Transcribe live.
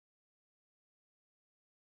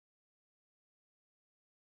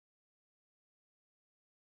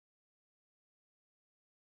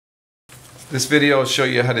This video will show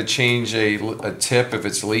you how to change a tip if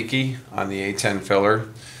it's leaky on the A-10 filler.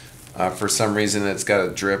 For some reason it's got a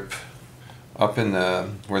drip up in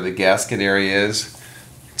where the gasket area is.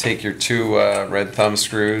 Take your two red thumb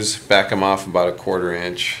screws, back them off about 1/4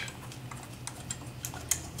 inch.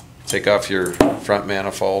 Take off your front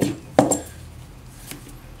manifold.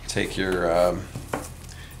 Take your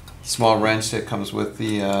small wrench that comes with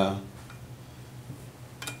the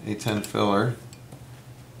A-10 filler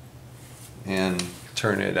and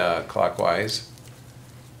turn it clockwise.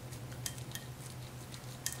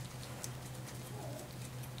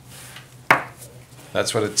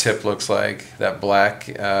 That's what a tip looks like. That black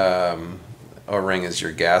O-ring is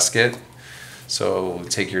your gasket. So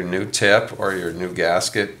take your new tip or your new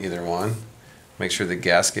gasket, either one. Make sure the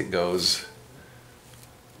gasket goes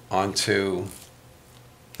onto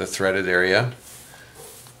the threaded area.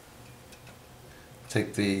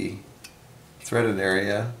 Take the threaded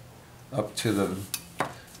area up to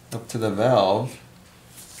the valve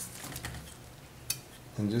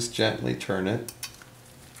and just gently turn it.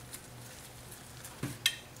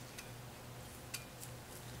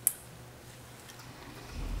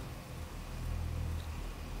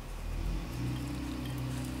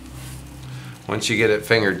 Once you get it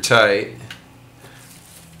fingered tight,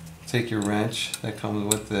 take your wrench that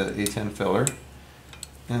comes with the A-10 filler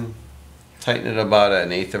and tighten it about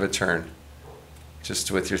 1/8 of a turn.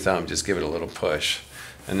 Just with your thumb, just give it a little push.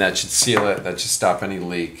 And that should seal it, that should stop any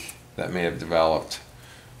leak that may have developed.